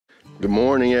Good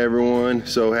morning, everyone.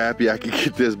 So happy I could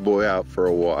get this boy out for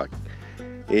a walk.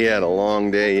 He had a long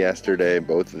day yesterday.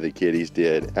 Both of the kitties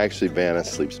did. Actually, Vanna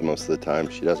sleeps most of the time.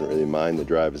 She doesn't really mind the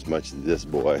drive as much as this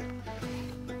boy.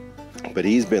 But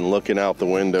he's been looking out the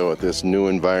window at this new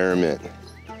environment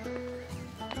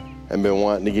and been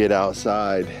wanting to get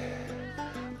outside.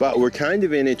 But we're kind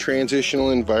of in a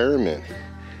transitional environment.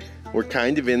 We're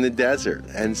kind of in the desert.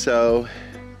 And so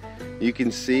you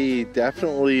can see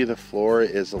definitely the flora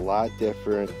is a lot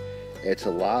different. It's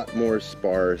a lot more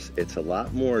sparse. It's a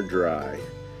lot more dry.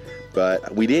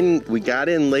 But we got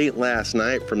in late last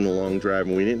night from the long drive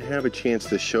and we didn't have a chance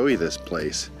to show you this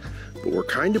place. But we're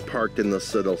kind of parked in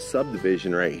this little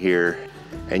subdivision right here.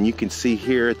 And you can see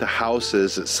here at the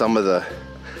houses, some of the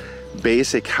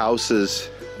basic houses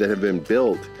that have been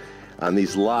built on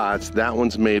these lots. That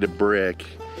one's made of brick.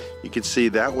 You can see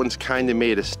that one's kind of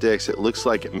made of sticks. It looks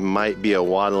like it might be a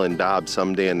wattle and daub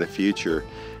someday in the future.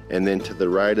 And then to the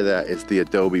right of that, it's the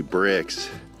adobe bricks.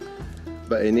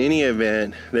 But in any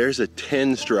event, there's a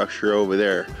tin structure over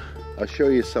there. I'll show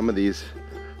you some of these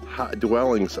hot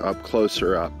dwellings up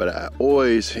closer up, but I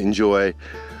always enjoy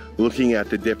looking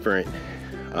at the different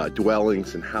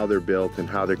dwellings and how they're built and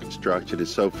how they're constructed.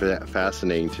 It's so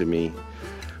fascinating to me.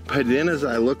 But then as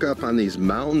I look up on these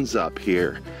mountains up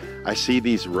here, I see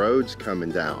these roads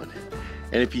coming down.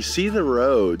 And if you see the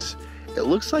roads, it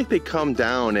looks like they come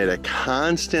down at a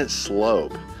constant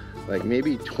slope, like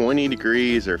maybe 20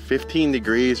 degrees or 15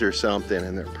 degrees or something,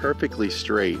 and they're perfectly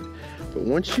straight. But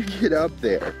once you get up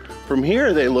there, from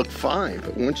here they look fine,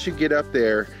 but once you get up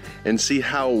there and see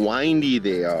how windy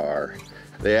they are,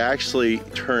 they actually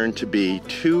turn to be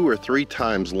 2 or 3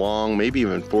 times long, maybe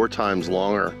even 4 times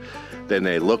longer than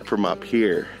they look from up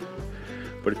here.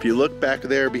 But if you look back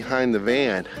there behind the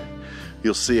van,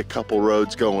 you'll see a couple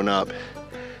roads going up.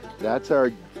 That's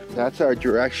our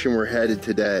direction we're headed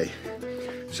today.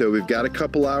 So we've got a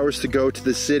couple hours to go to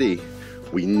the city.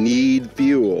 We need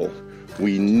fuel,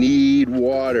 we need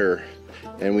water,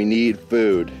 and we need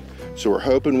food. So we're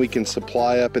hoping we can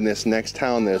supply up in this next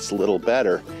town that's a little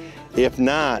better. If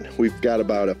not, we've got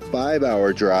about a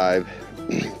 5-hour drive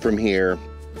from here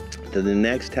to the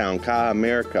next town, Caja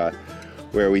America,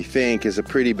 where we think is a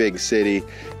pretty big city,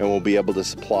 and we'll be able to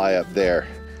supply up there.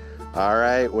 All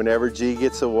right, whenever G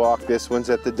gets a walk, this one's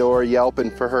at the door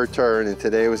yelping for her turn, and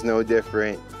today was no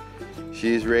different.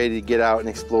 She's ready to get out and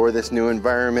explore this new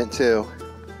environment too.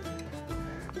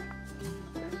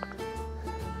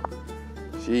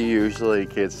 She usually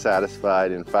gets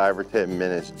satisfied in 5 or 10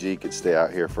 minutes. G could stay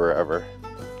out here forever.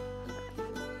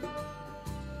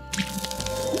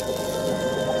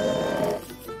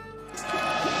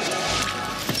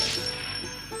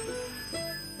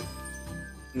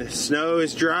 The snow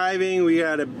is driving. We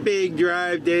got a big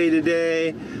drive day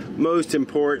today. Most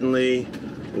importantly,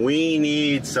 we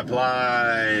need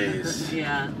supplies.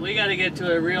 Yeah, we gotta get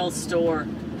to a real store.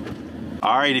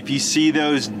 All right, if you see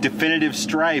those definitive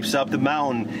stripes up the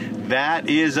mountain, that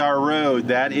is our road.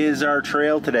 That is our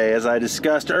trail today. As I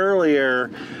discussed earlier,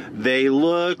 they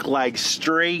look like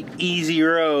straight, easy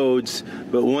roads,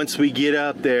 but once we get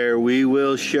up there, we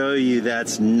will show you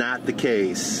that's not the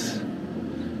case.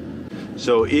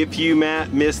 So if you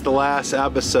missed the last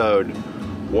episode,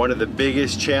 one of the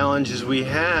biggest challenges we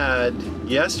had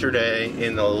yesterday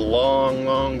in the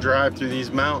long drive through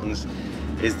these mountains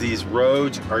is these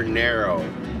roads are narrow.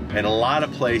 And a lot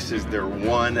of places they're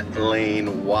 1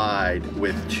 lane wide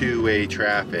with 2-way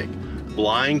traffic.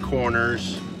 Blind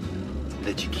corners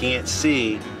that you can't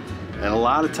see. And a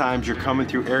lot of times you're coming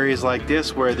through areas like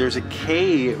this where there's a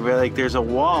cave, where like there's a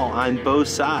wall on both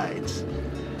sides.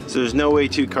 So there's no way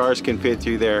 2 cars can fit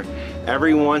through there.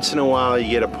 Every once in a while you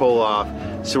get a pull off.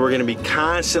 So we're gonna be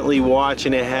constantly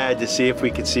watching ahead to see if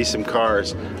we can see some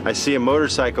cars. I see a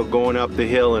motorcycle going up the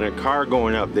hill and a car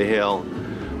going up the hill.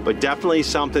 But definitely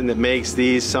something that makes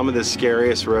these some of the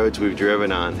scariest roads we've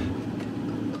driven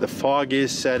on. The fog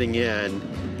is setting in.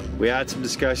 We had some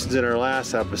discussions in our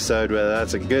last episode whether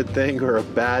that's a good thing or a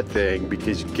bad thing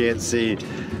because you can't see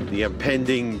the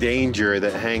impending danger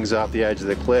that hangs off the edge of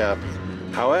the cliff.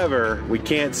 However, we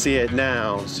can't see it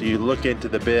now, so you look into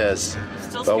the abyss.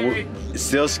 Still scary. It's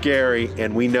still scary,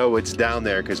 and we know it's down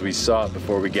there because we saw it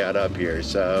before we got up here.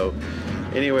 So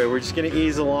anyway, we're just gonna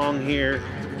ease along here.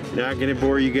 Not gonna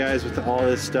bore you guys with all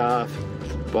this stuff,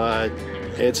 but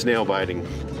it's nail biting.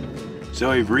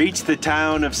 So we've reached the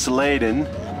town of Saleden,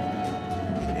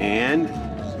 and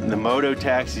the moto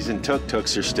taxis and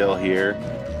tuk-tuks are still here,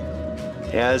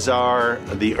 as are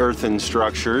the earthen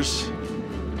structures.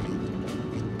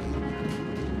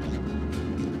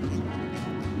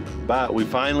 But we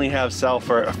finally have cell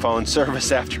phone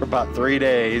service after about 3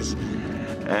 days,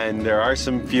 And there are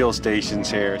some fuel stations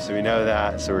here, so we know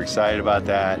that, so we're excited about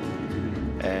that.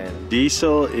 And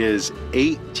diesel is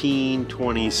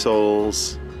 1820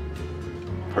 sols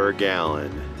per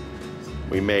gallon.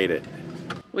 We made it.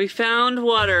 We found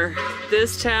water.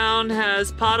 This town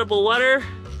has potable water.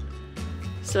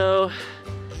 So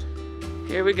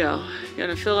here we go.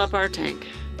 Gonna fill up our tank.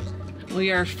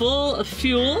 We are full of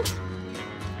fuel.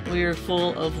 We are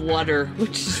full of water,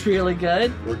 which is really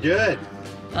good. We're good.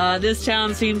 This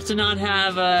town seems to not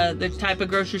have the type of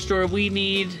grocery store we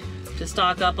need to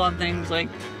stock up on things like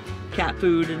cat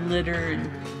food and litter and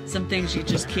some things you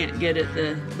just can't get at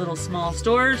the little small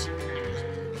stores.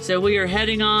 So we are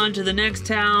heading on to the next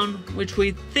town, which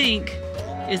we think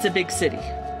is a big city.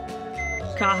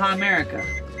 Caja America.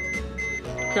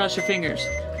 Cross your fingers,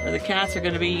 or the cats are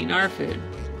gonna be eating our food.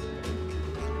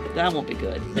 That won't be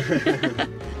good.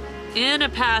 In a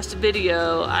past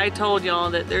video, I told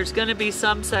y'all that there's gonna be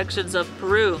some sections of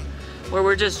Peru where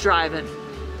we're just driving.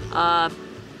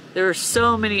 There are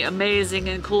so many amazing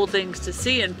and cool things to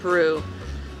see in Peru,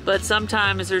 but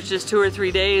sometimes there's just 2 or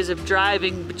 3 days of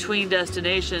driving between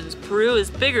destinations. Peru is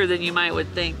bigger than you might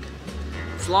would think.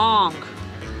 It's long.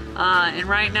 And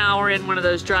right now we're in one of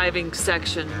those driving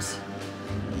sections.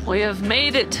 We have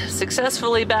made it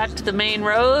successfully back to the main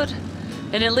road,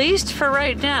 and at least for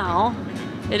right now,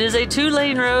 it is a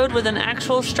 2-lane road with an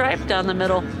actual stripe down the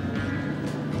middle.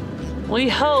 We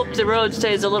hope the road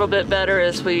stays a little bit better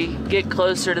as we get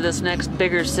closer to this next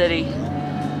bigger city.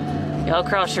 Y'all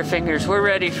cross your fingers. We're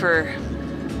ready for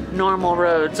normal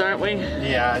roads, aren't we?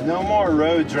 Yeah, no more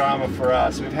road drama for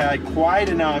us. We've had quite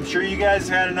enough. I'm sure you guys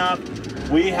had enough.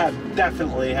 We have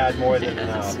definitely had more than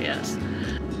enough. Yes.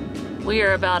 We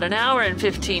are about an hour and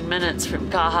 15 minutes from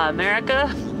Caja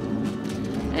America,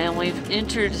 and we've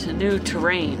entered new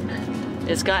terrain.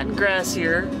 It's gotten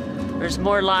grassier. There's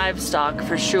more livestock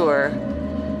for sure.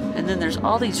 And then there's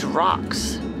all these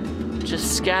rocks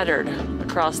just scattered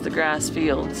across the grass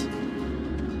fields.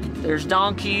 There's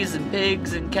donkeys and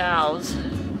pigs and cows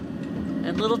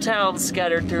and little towns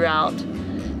scattered throughout.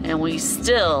 And we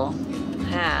still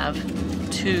have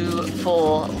 2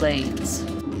 full lanes.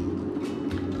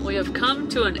 We have come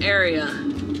to an area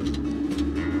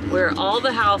where all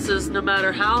the houses, no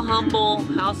matter how humble,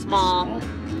 how small,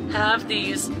 have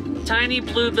these tiny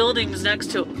blue buildings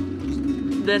next to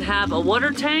them that have a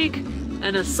water tank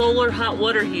and a solar hot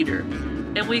water heater.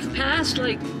 And we've passed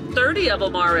like 30 of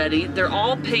them already. They're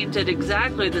all painted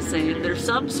exactly the same. There's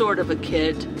some sort of a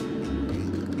kit,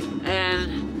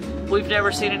 and we've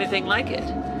never seen anything like it.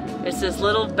 It's this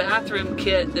little bathroom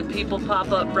kit that people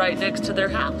pop up right next to their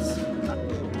house.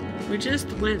 We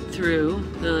just went through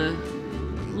the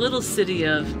little city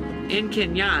of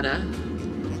Encañada,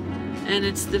 and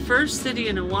it's the first city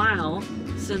in a while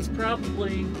since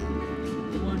probably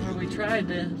the one where we tried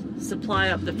to supply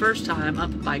up the first time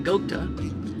up by Gokta,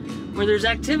 where there's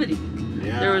activity.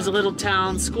 Yeah. There was a little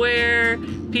town square,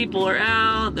 people are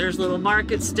out, there's little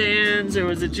market stands, there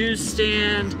was a juice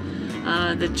stand,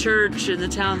 the church and the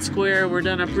town square were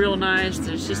done up real nice.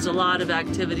 There's just a lot of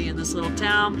activity in this little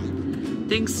town.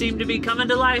 Things seem to be coming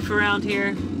to life around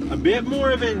here. A bit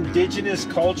more of indigenous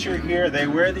culture here. They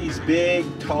wear these big,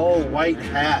 tall, white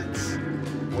hats,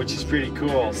 which is pretty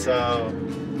cool. So,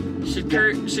 should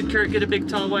Kurt get a big,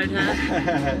 tall, white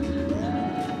hat?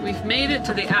 We've made it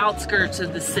to the outskirts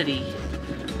of the city.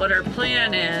 What our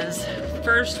plan is,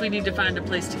 first we need to find a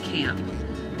place to camp.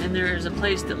 And there's a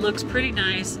place that looks pretty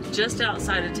nice just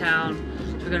outside of town.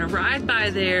 We're gonna ride by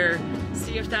there,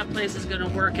 see if that place is gonna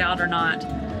work out or not,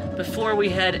 before we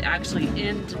head actually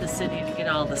into the city to get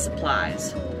all the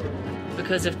supplies.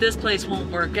 Because if this place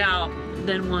won't work out,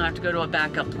 then we'll have to go to a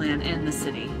backup plan in the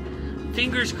city.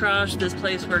 Fingers crossed this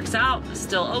place works out, it's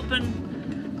still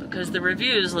open, because the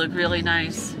reviews look really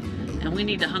nice. And we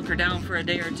need to hunker down for a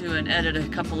day or 2 and edit a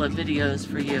couple of videos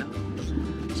for you.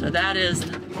 So that is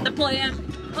the plan.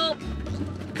 Oh,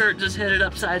 Kurt just hit it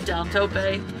upside down tope.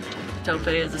 Tope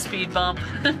is a speed bump.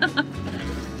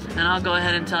 And I'll go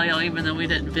ahead and tell y'all, even though we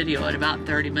didn't video it about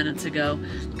 30 minutes ago,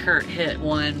 Kurt hit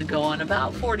one going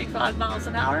about 45 miles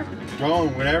an hour.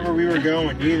 Going whenever we were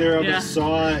going, neither of us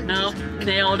saw it. No,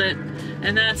 nailed it.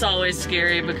 And that's always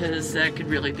scary because that could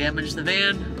really damage the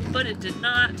van, but it did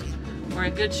not. We're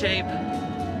in good shape.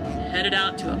 Headed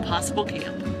out to a possible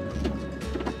camp.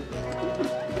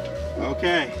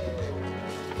 Okay.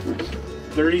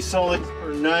 30 sols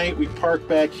per night. We park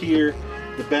back here.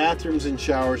 The bathrooms and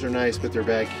showers are nice, but they're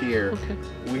back here. Okay.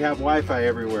 We have Wi-Fi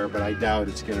everywhere, but I doubt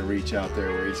it's going to reach out there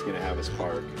where he's going to have us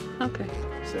park. Okay.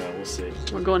 So we'll see.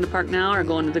 We're going to park now or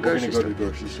going to the grocery store? We're going to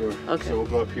go to the grocery store. Okay. So we'll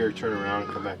go up here, turn around,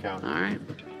 and come back out. All right.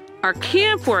 our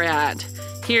camp we're at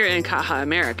here in Caja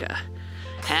America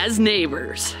has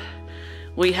neighbors.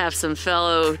 We have some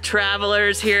fellow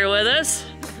travelers here with us,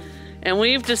 and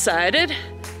we've decided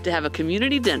to have a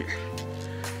community dinner.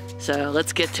 So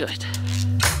let's get to it.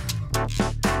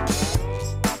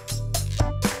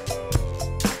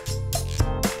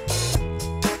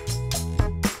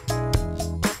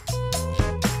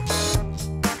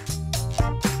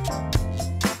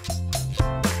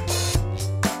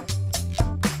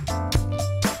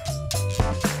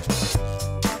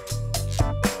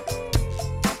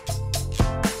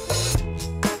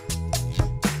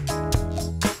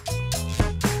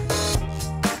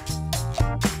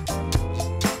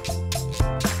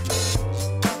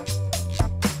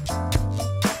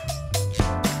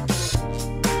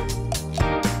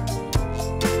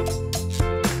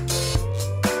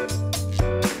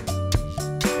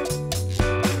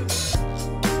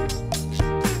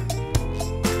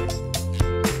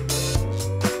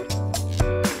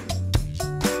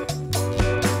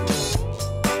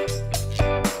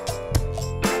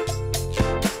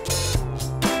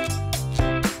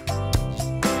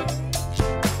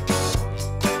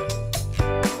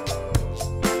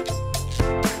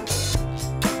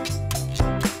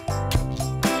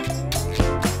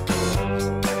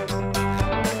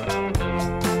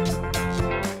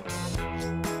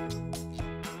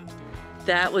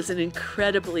 That was an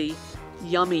incredibly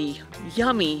yummy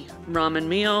ramen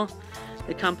meal.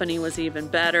 The company was even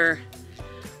better.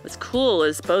 What's cool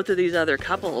is both of these other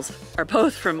couples are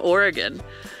both from Oregon,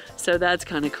 so that's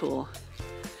kind of cool.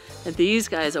 And these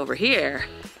guys over here,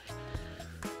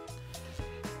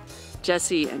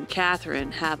 Jesse and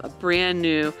Catherine, have a brand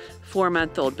new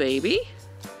 4-month-old baby.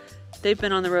 They've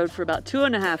been on the road for about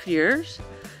 2.5 years.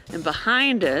 And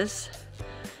behind us,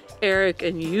 Eric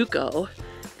and Yuko,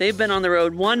 they've been on the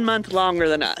road 1 month longer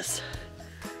than us.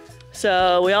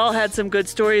 So we all had some good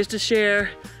stories to share.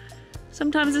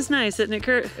 Sometimes it's nice, isn't it,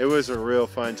 Kurt? It was a real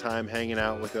fun time hanging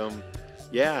out with them.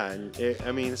 Yeah, and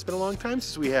I mean, it's been a long time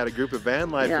since we had a group of van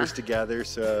lifers together,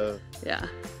 so yeah.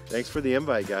 Thanks for the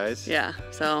invite, guys. Yeah,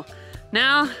 so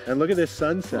now... And look at this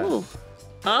sunset. Ooh.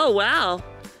 Oh, wow.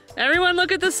 Everyone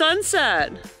look at the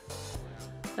sunset.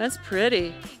 That's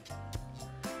pretty.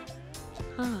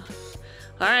 Oh.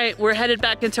 All right, we're headed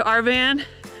back into our van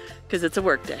because it's a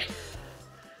work day.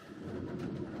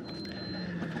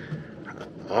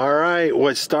 All right,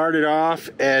 what started off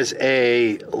as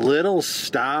a little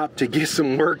stop to get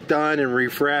some work done and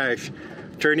refresh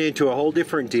turned into a whole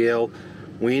different deal.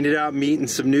 We ended up meeting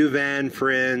some new van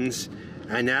friends,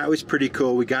 and that was pretty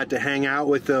cool. We got to hang out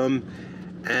with them,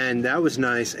 and that was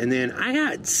nice. And then I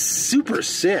got super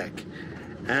sick.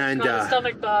 And a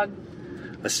stomach bug.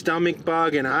 A stomach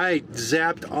bug, and I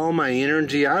zapped all my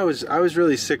energy. I was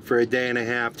really sick for a day and a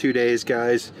half, 2 days,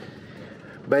 guys.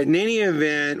 But in any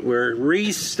event, we're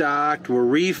restocked, we're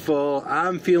refull.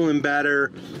 I'm feeling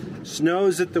better.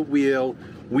 Snow's at the wheel.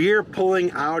 We're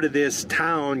pulling out of this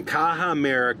town, Caja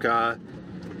America,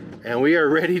 and we are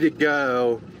ready to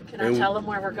go. Can I tell them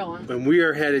where we're going? And we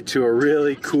are headed to a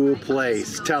really cool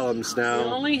place. Tell them, Snow. The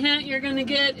only hint you're gonna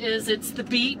get is it's the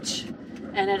beach,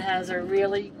 and it has a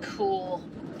really cool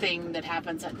thing that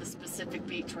happens at the specific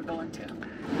beach we're going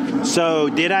to. So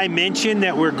did I mention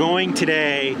that we're going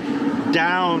today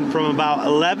down from about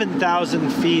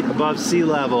 11,000 feet above sea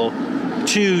level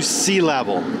to sea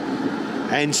level?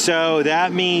 And so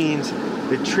that means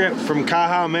the trip from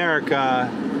Caja America,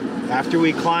 after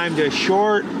we climbed a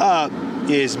short up,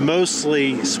 is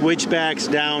mostly switchbacks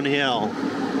downhill.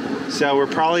 So we're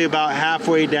probably about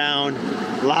halfway down.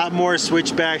 A lot more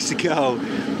switchbacks to go.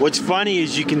 What's funny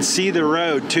is you can see the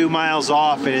road 2 miles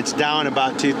off and it's down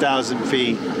about 2,000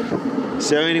 feet.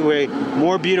 So anyway,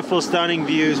 more beautiful, stunning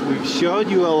views. We've showed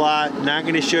you a lot. Not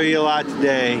going to show you a lot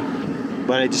today,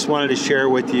 but I just wanted to share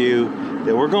with you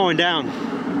that we're going down.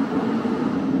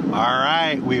 All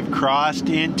right, we've crossed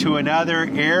into another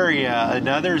area,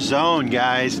 another zone,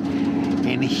 guys.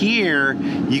 And here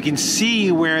you can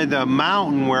see where the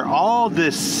mountain, where all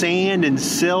this sand and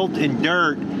silt and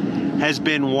dirt has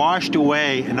been washed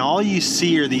away, and all you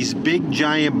see are these big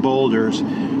giant boulders. It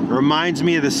reminds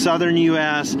me of the southern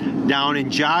US down in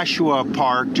Joshua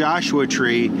Park, Joshua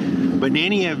Tree. But in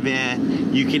any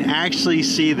event, you can actually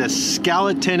see the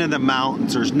skeleton of the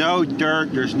mountains. There's no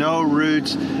dirt, there's no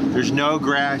roots, there's no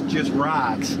grass, just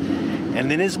rocks. And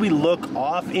then as we look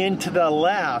off into the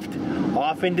left,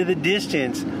 off into the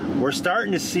distance, we're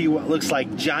starting to see what looks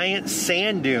like giant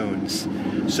sand dunes.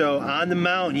 So on the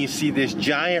mountain, you see this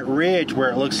giant ridge where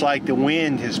it looks like the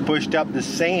wind has pushed up the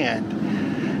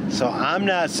sand. So I'm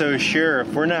not so sure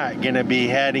if we're not going to be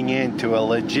heading into a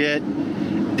legit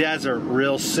desert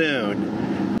real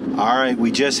soon. All right, we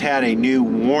just had a new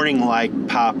warning light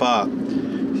pop up. You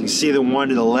can see the one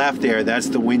to the left there, that's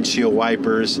the windshield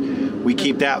wipers. We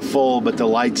keep that full, but the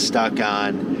light's stuck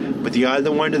on. But the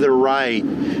other one to the right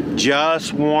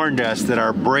just warned us that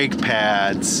our brake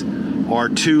pads are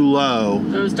too low.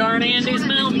 Those darn Andes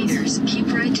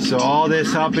mountains. So all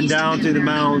this up and down through the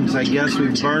mountains, I guess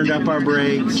we've burned up our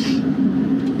brakes.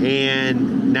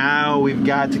 And now we've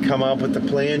got to come up with a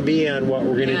plan B on what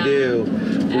we're gonna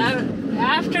do.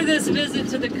 After this visit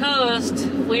to the coast,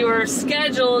 we were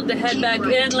scheduled to head back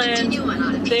inland.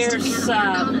 There's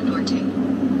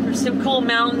some cool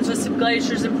mountains with some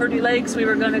glaciers and pretty lakes we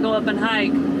were going to go up and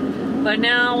hike. But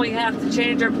now we have to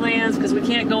change our plans because we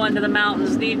can't go into the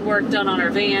mountains, need work done on our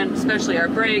van, especially our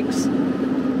brakes.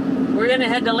 We're going to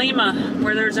head to Lima,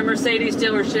 where there's a Mercedes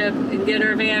dealership, and get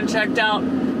our van checked out.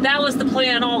 That was the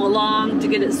plan all along, to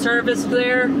get it serviced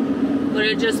there, but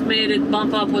it just made it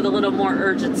bump up with a little more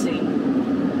urgency.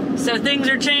 So things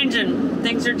are changing,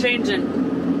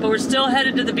 but we're still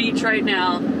headed to the beach right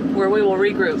now, where we will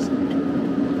regroup.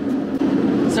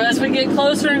 So as we get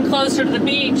closer and closer to the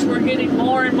beach, we're getting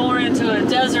more and more into a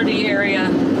deserty area.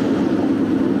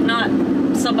 Not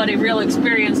somebody real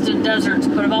experienced in deserts,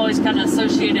 but I've always kind of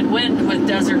associated wind with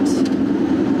deserts.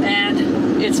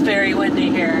 And it's very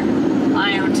windy here.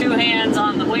 I am 2 hands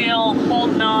on the wheel,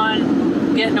 holding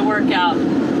on, getting a workout.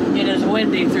 It is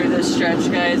windy through this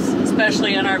stretch, guys,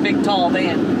 especially in our big tall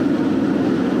van.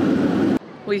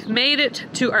 We've made it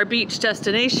to our beach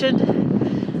destination.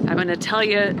 I'm going to tell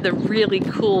you the really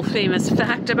cool famous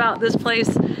fact about this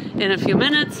place in a few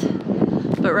minutes.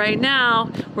 But right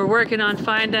now, we're working on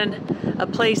finding a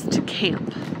place to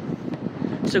camp.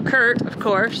 So Kurt, of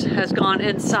course, has gone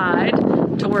inside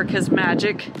to work his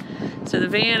magic. So the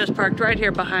van is parked right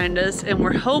here behind us, and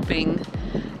we're hoping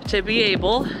to be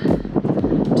able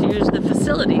to use the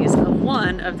facilities of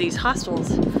one of these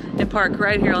hostels and park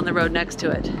right here on the road next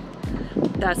to it.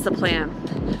 That's the plan.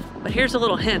 But here's a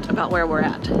little hint about where we're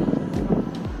at.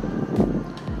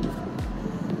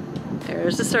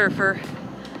 There's a surfer,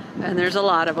 and there's a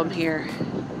lot of them here.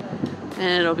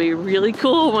 And it'll be really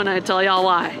cool when I tell y'all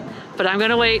why. But I'm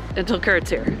gonna wait until Kurt's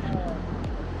here.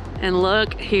 And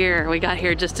look here, we got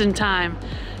here just in time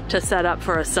to set up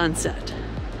for a sunset.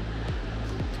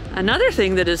 Another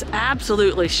thing that is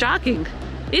absolutely shocking,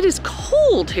 it is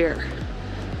cold here.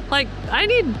 Like, I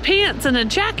need pants and a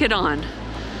jacket on.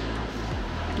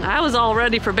 I was all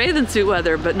ready for bathing suit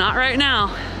weather, but not right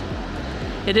now.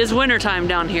 It is wintertime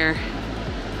down here,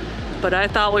 but I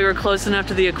thought we were close enough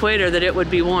to the equator that it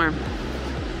would be warm.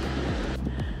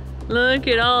 Look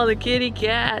at all the kitty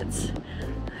cats.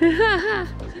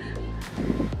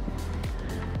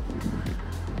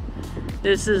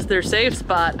 This is their safe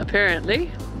spot,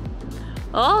 apparently.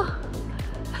 Oh.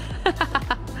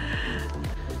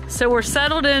 So we're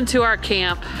settled into our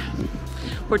camp.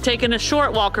 We're taking a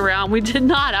short walk around. We did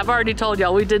not, I've already told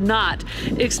y'all, we did not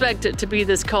expect it to be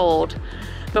this cold.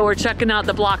 But we're checking out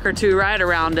the block or two right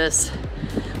around us.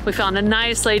 We found a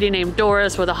nice lady named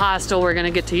Doris with a hostel. We're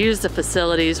gonna get to use the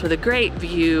facilities with a great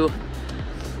view.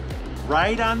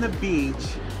 Right on the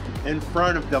beach in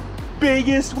front of the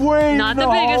biggest wave in the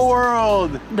whole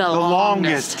world. The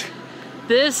longest.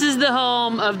 This is the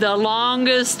home of the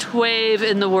longest wave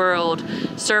in the world.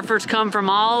 Surfers come from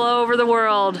all over the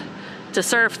world to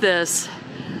surf this.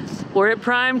 We're at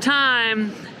prime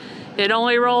time. It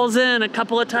only rolls in a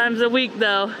couple of times a week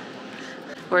though.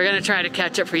 We're gonna try to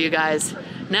catch it for you guys.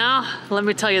 Now, let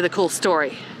me tell you the cool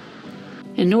story.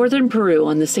 In northern Peru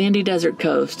on the sandy desert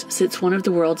coast sits one of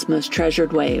the world's most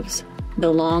treasured waves,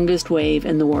 the longest wave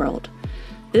in the world.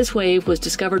 This wave was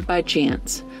discovered by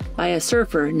chance by a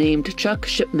surfer named Chuck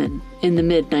Shipman in the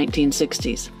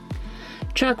mid-1960s.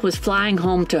 Chuck was flying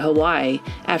home to Hawaii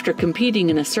after competing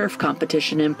in a surf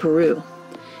competition in Peru.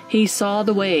 He saw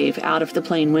the wave out of the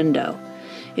plane window.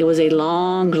 It was a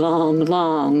long, long,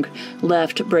 long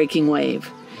left-breaking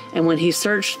wave. And when he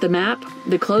searched the map,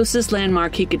 the closest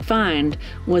landmark he could find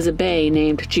was a bay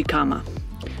named Chicama,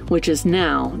 which is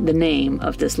now the name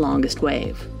of this longest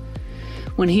wave.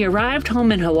 When he arrived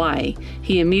home in Hawaii,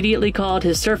 he immediately called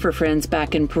his surfer friends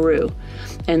back in Peru,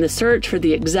 and the search for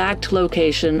the exact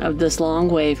location of this long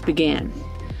wave began.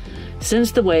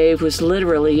 Since the wave was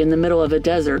literally in the middle of a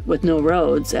desert with no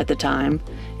roads at the time,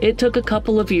 it took a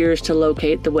couple of years to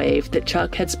locate the wave that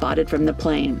Chuck had spotted from the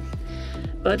plane.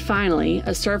 But finally,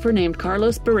 a surfer named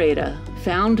Carlos Barreda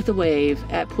found the wave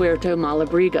at Puerto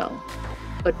Malabrigo.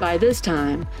 But by this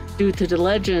time, due to the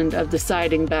legend of the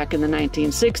sighting back in the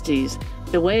 1960s,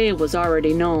 the wave was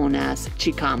already known as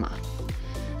Chicama.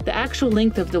 The actual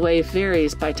length of the wave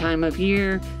varies by time of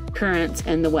year, currents,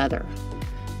 and the weather.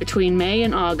 Between May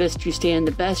and August, you stand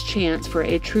the best chance for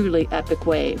a truly epic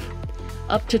wave,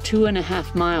 up to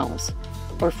 2.5 miles,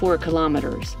 or 4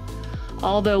 kilometers,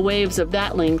 although waves of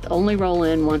that length only roll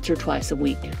in once or twice a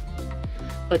week.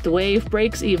 But the wave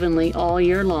breaks evenly all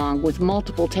year long with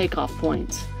multiple takeoff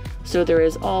points, so there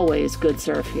is always good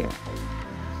surf here.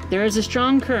 There is a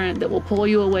strong current that will pull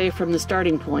you away from the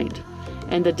starting point,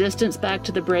 and the distance back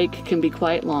to the break can be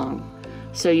quite long,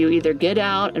 so you either get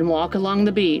out and walk along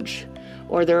the beach,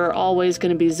 or there are always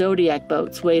going to be Zodiac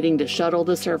boats waiting to shuttle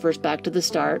the surfers back to the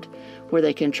start, where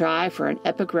they can try for an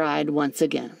epic ride once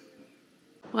again.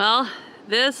 Well,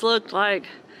 this looked like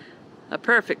a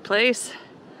perfect place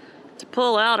to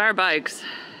pull out our bikes.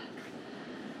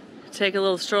 Take a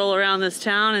little stroll around this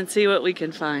town and see what we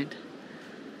can find.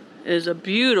 It is a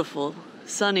beautiful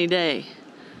sunny day,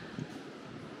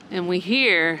 and we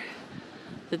hear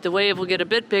that the wave will get a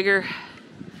bit bigger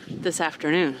this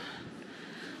afternoon.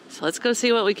 So let's go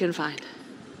see what we can find.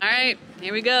 All right,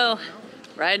 here we go.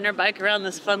 Riding our bike around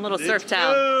this fun little surf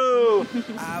town.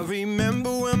 I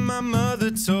remember when my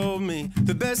mother told me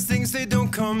the best things, they don't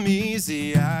come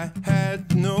easy. I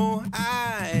had no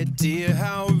idea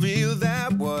how real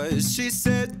that was. She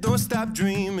said, don't stop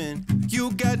dreaming,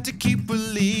 you got to keep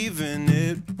believing.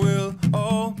 It will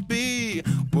all be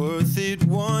worth it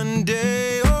one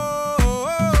day.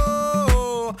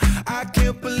 Oh, I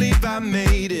can't believe I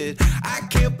made it. I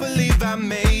can't believe I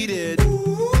made it.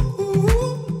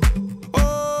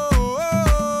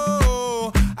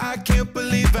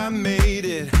 I made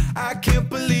it. I can't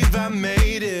believe I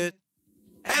made it.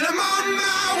 And I'm on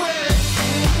my way.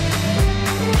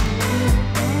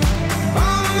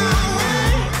 On my way.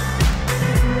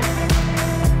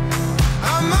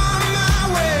 I'm on my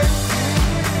way.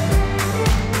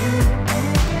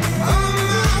 On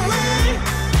my way.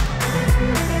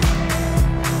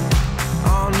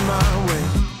 On my way.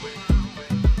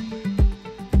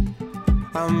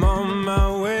 I'm on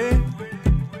my way.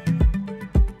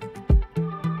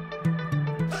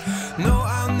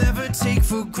 Take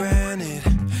for granted,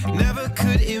 never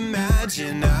could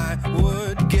imagine I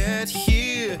would get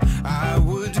here, I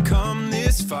would come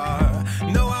this far.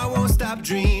 No, I won't stop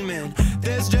dreaming,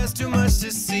 there's just too much to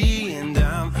see, and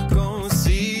I'm gonna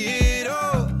see it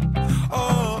all.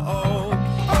 Oh, oh,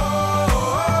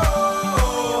 oh,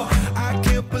 oh, I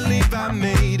can't believe I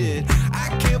made it. I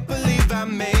can't believe I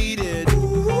made it.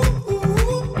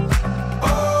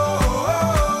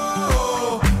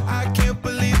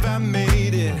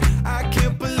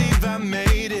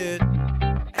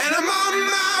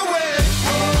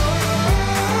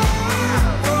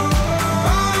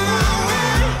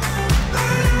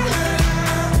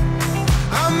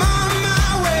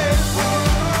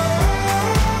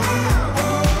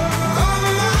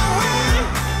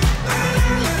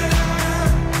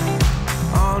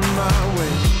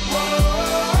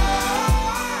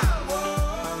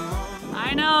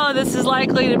 This is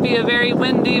likely to be a very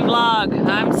windy vlog.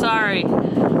 I'm sorry.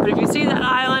 But if you see that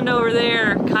island over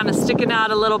there kind of sticking out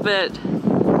a little bit,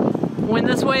 when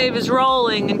this wave is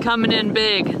rolling and coming in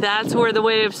big, that's where the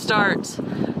wave starts.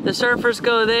 The surfers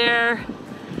go there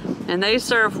and they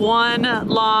surf one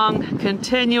long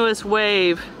continuous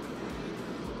wave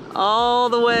all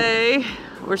the way.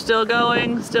 We're still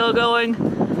going,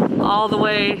 all the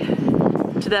way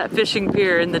to that fishing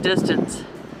pier in the distance.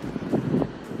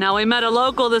 Now, we met a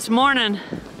local this morning,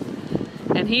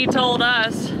 and he told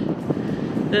us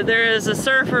that there is a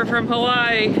surfer from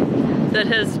Hawaii that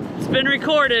has been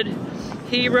recorded.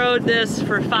 He rode this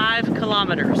for 5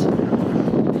 kilometers.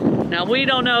 Now, we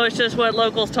don't know, it's just what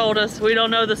locals told us. We don't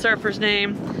know the surfer's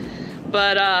name,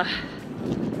 but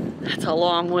that's a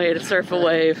long way to surf a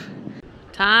wave.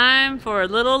 Time for a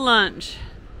little lunch,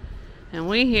 and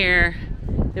we hear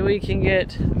that we can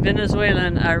get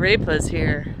Venezuelan arepas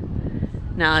here.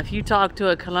 Now, if you talk to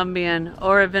a Colombian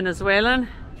or a Venezuelan,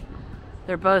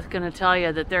 they're both going to tell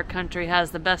you that their country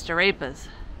has the best arepas.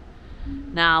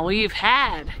 Now, we've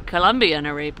had Colombian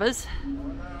arepas.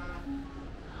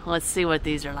 Let's see what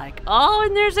these are like. Oh,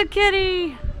 and there's a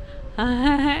kitty.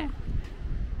 We're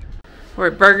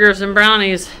at Burgers and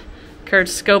Brownies.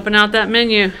 Kurt's scoping out that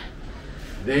menu.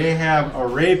 They have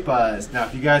arepas. Now,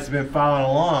 if you guys have been following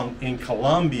along, in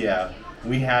Colombia,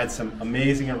 we had some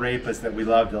amazing arepas that we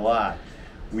loved a lot.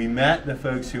 We met the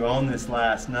folks who owned this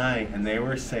last night, and they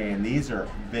were saying these are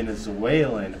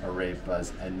Venezuelan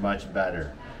arepas and much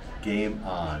better. Game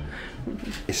on.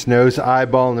 Snow's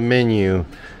eyeballing the menu,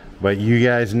 but you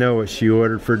guys know what she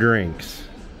ordered for drinks.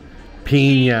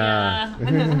 Piña.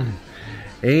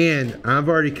 And I've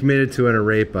already committed to an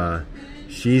arepa.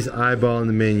 She's eyeballing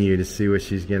the menu to see what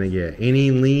she's gonna get.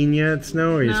 Any lean yet,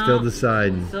 Snow, or are you still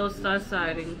deciding? Still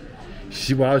deciding.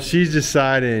 While she's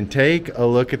deciding, take a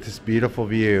look at this beautiful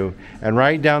view. And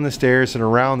right down the stairs and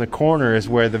around the corner is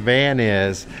where the van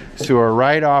is. So we're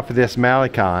right off of this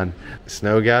Malecon.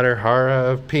 Snow got her heart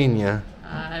of pina.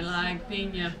 I like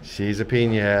pina. She's a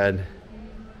pina head.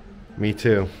 Me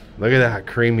too. Look at that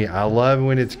creamy. I love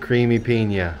when it's creamy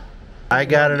pina. I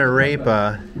got an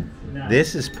arepa.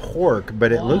 This is pork,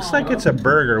 but it looks like it's a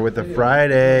burger with a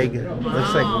fried egg.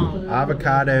 Looks like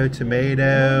avocado,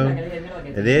 tomato.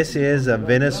 This is a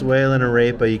Venezuelan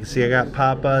arepa. You can see I got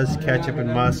papas, ketchup,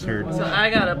 and mustard. So I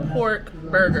got a pork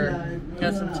burger.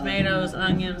 Got some tomatoes,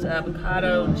 onions,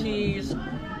 avocado, cheese.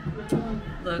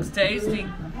 Looks tasty.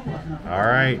 All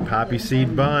right, poppy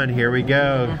seed bun. Here we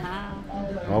go.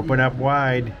 Open up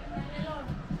wide.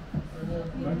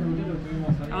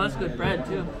 Oh, that's good bread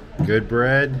too. Good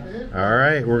bread. All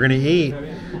right, we're gonna eat.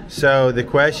 So the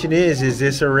question is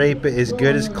this arepa as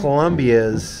good as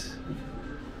Colombia's?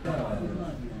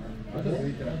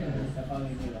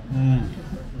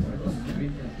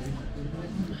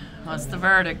 What's the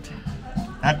verdict?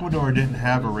 Ecuador didn't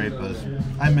have arepas.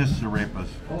 I miss arepas.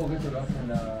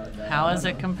 How is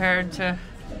it compared to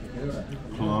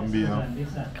Colombia,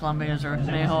 Colombia's or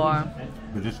mejor?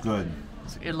 but it's good.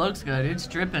 It looks good. It's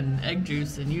dripping egg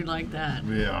juice, and you like that.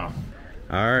 Yeah.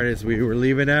 All right, as we were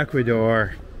leaving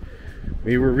Ecuador,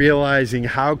 we were realizing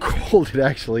how cold it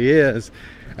actually is.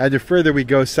 And the further we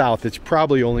go south, it's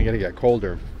probably only going to get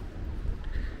colder.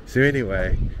 So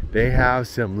anyway, they have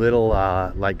some little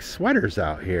like sweaters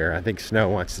out here. I think Snow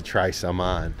wants to try some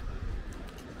on.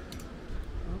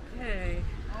 Okay.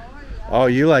 Oh,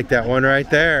 you like that one right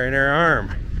there in her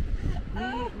arm.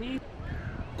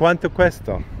 ¿Cuánto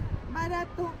cuesta?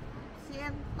 Barato,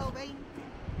 120.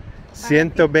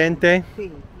 120?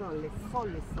 Sí, soles,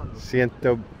 soles,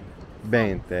 soles.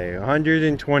 120.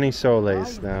 120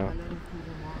 soles now.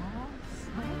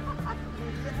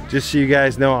 Just so you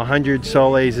guys know, 100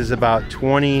 soles is about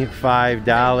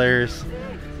 $25.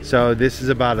 So this is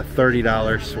about a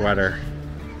 $30 sweater.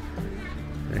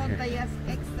 Son tallas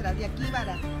extra de aquí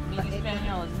barato. Mi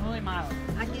español es muy malo.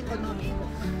 Aquí económico.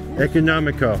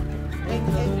 Económico.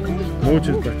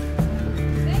 Muchos.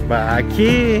 But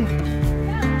aquí.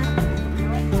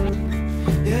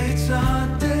 Yeah, it's a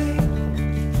hot day.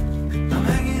 I'm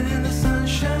hanging in the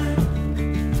sunshine.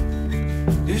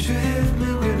 You should hit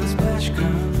me with a splash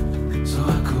gun so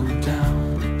I cool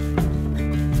down.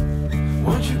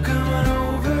 Won't you come on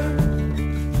over?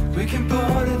 We can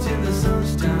party till the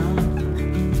sun's down.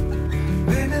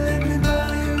 Baby, let me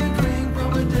buy you a drink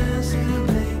from a dance in a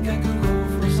blink. I could go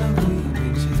for some queen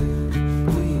with you,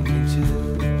 queen with you,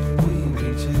 queen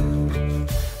with you.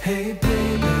 Hey,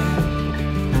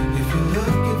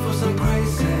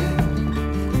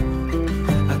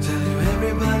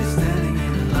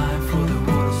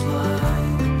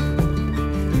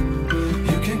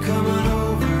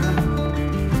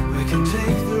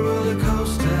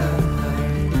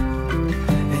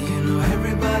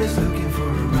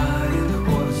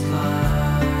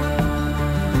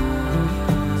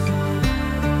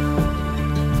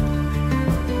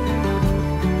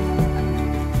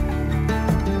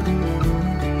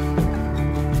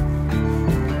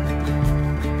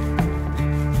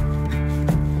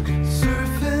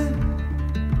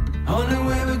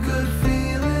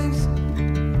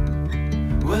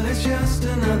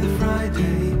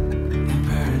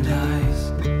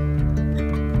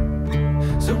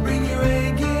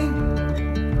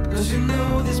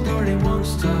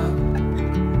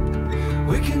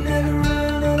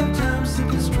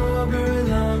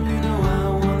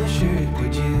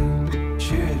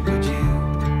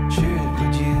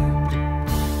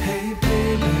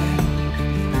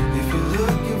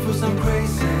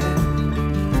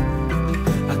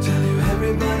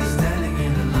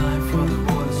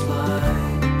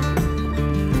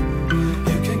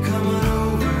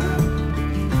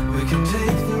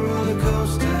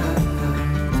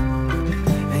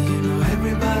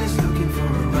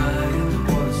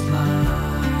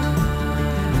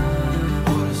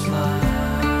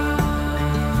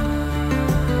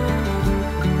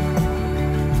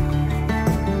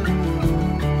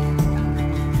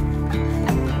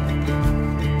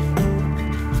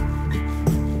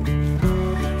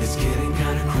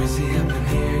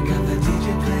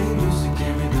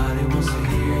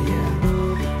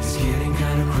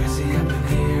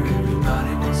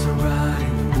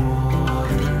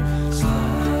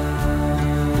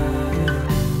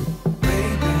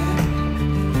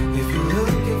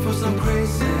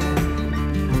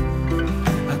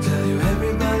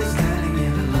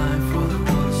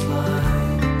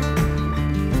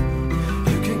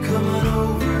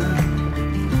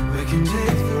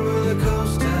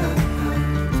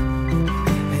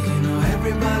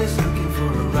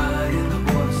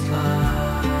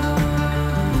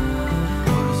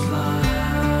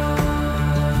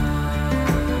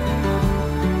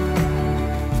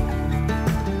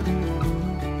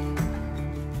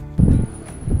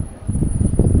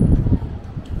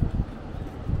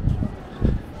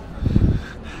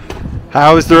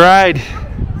 How was the ride?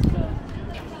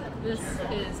 This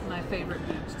is my favorite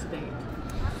beach to date.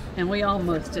 And we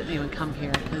almost didn't even come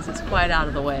here because it's quite out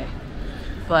of the way.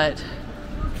 But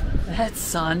that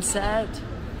sunset,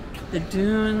 the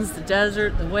dunes, the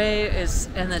desert, the wave is,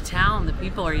 and the town, the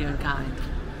people are even kind.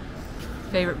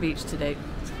 Favorite beach to date.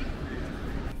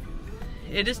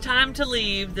 It is time to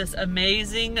leave this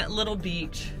amazing little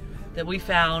beach that we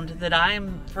found that I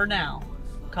am, for now,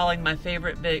 calling my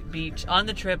favorite beach on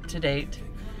the trip to date.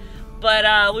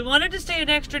 But we wanted to stay an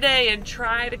extra day and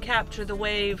try to capture the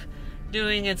wave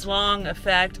doing its long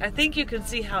effect. I think you can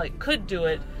see how it could do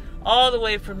it all the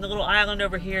way from the little island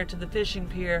over here to the fishing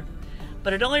pier,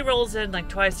 but it only rolls in like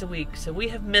twice a week, so we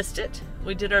have missed it.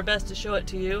 We did our best to show it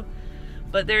to you,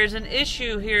 but there's an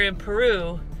issue here in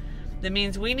Peru that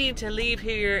means we need to leave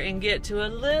here and get to a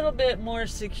little bit more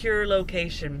secure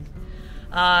location.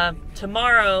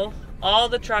 Tomorrow, all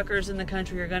the truckers in the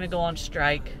country are going to go on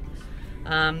strike.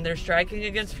 They're striking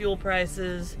against fuel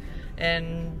prices,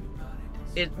 and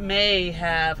it may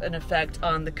have an effect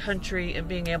on the country and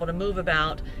being able to move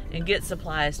about and get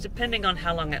supplies depending on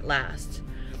how long it lasts.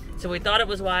 So we thought it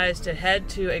was wise to head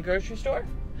to a grocery store,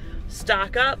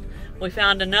 stock up. We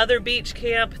found another beach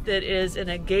camp that is in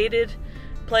a gated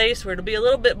place where it'll be a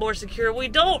little bit more secure. We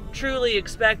don't truly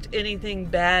expect anything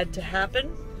bad to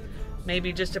happen.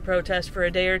 Maybe just a protest for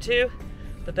a day or two,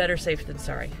 but better safe than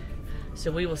sorry.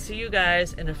 So we will see you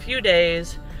guys in a few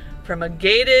days from a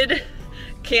gated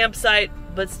campsite,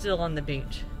 but still on the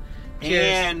beach. Cheers.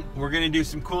 And we're gonna do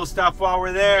some cool stuff while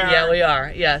we're there. Yeah, we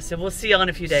are. Yes, and we'll see you in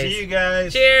a few days. See you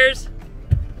guys. Cheers.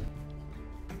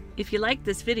 If you like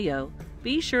this video,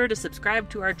 be sure to subscribe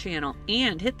to our channel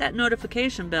and hit that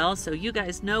notification bell so you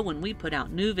guys know when we put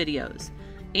out new videos.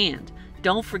 And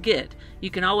don't forget,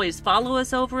 you can always follow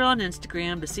us over on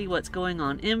Instagram to see what's going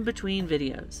on in between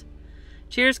videos.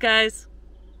 Cheers, guys.